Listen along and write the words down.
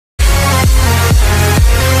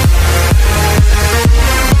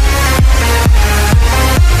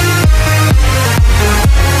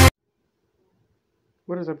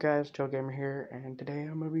What is up, guys? Joe Gamer here, and today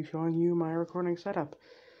I'm going to be showing you my recording setup.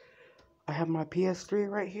 I have my PS3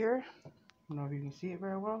 right here. I don't know if you can see it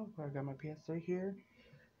very well, but I got my PS3 here.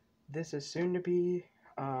 This is soon to be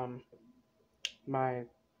my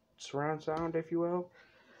surround sound, if you will.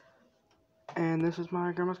 And this is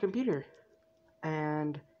my grandma's computer.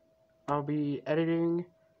 And I'll be editing.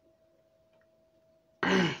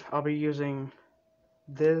 I'll be using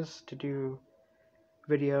this to do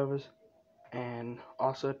videos and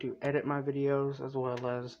also to edit my videos, as well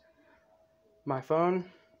as my phone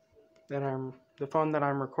the phone that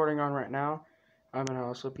I'm recording on right now. I'm gonna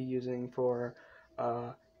also be using for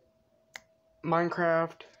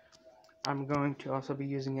Minecraft. I'm going to also be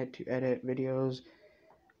using it to edit videos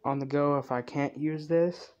on the go if I can't use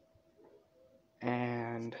this.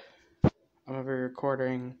 And I'm gonna be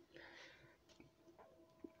recording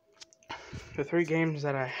the 3 games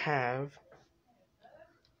that I have.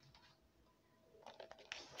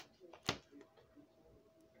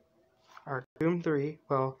 Are Doom 3.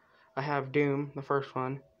 Well, I have Doom, the first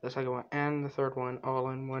one, the second one, and the third one all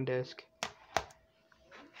in one disc.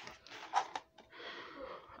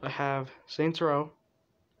 I have Saints Row,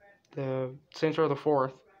 the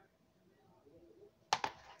 4th,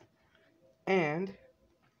 and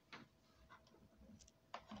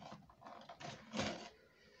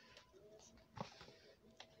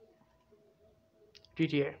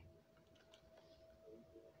GTA.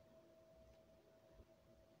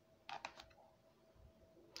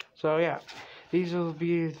 So yeah, these will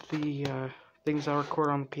be the things I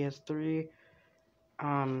record on the PS3.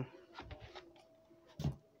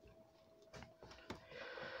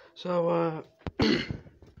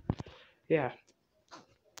 Yeah,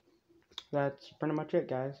 that's pretty much it,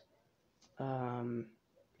 guys.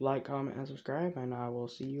 Like, comment, and subscribe, and I will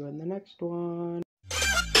see you in the next one.